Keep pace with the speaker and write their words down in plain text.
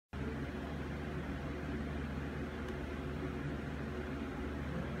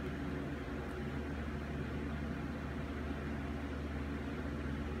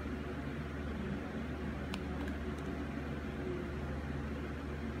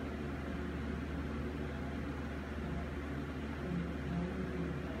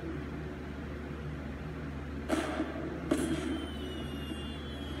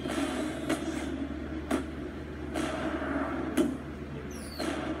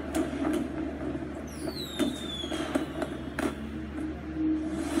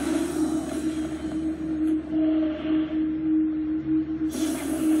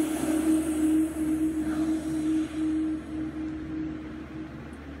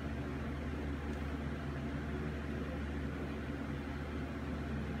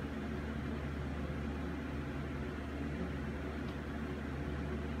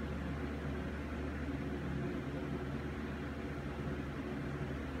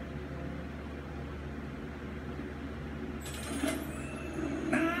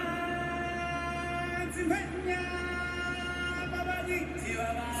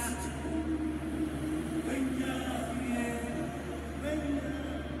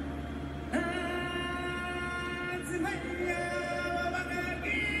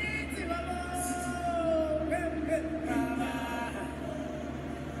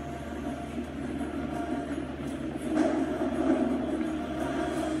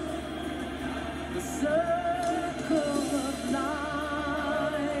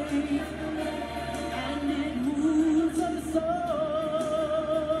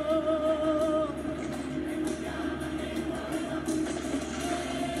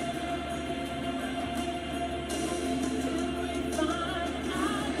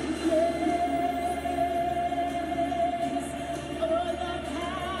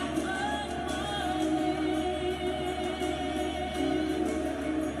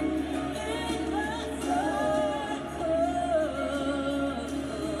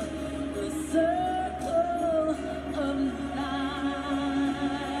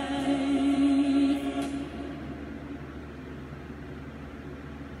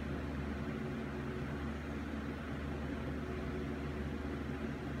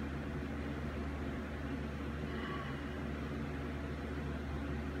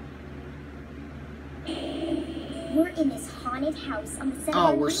in this haunted house on the set.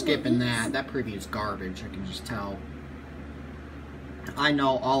 Oh, we're skipping that. That preview's garbage, I can just tell. I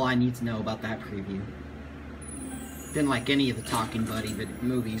know all I need to know about that preview. Didn't like any of the Talking Buddy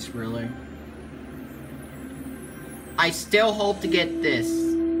movies, really. I still hope to get this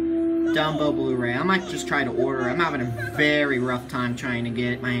Dumbo Blu-ray. I might just try to order it. I'm having a very rough time trying to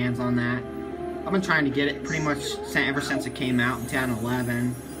get my hands on that. I've been trying to get it pretty much ever since it came out in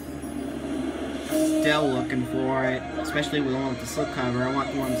 2011. Still looking for it, especially with the one with the slipcover. I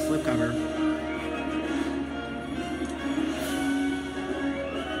want the one with the slipcover.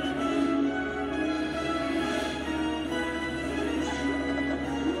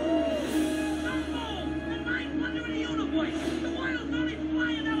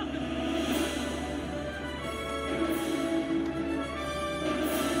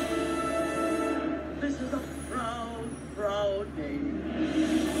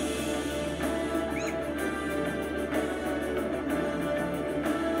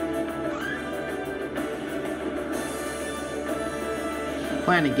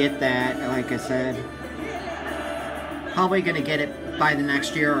 Plan to get that, like I said. Probably gonna get it by the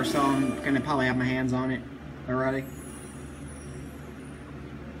next year or so. I'm gonna probably have my hands on it already.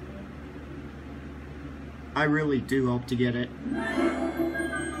 I really do hope to get it.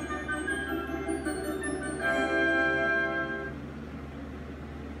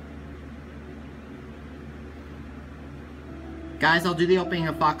 Guys, I'll do the opening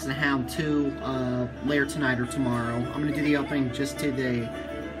of Fox and Hound 2 later tonight or tomorrow. I'm going to do the opening just today.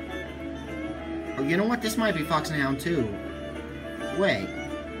 Oh, you know what? This might be Fox and Hound 2. Wait.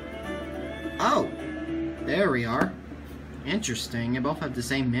 Oh. There we are. Interesting. They both have the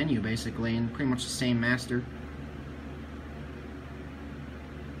same menu, basically, and pretty much the same master.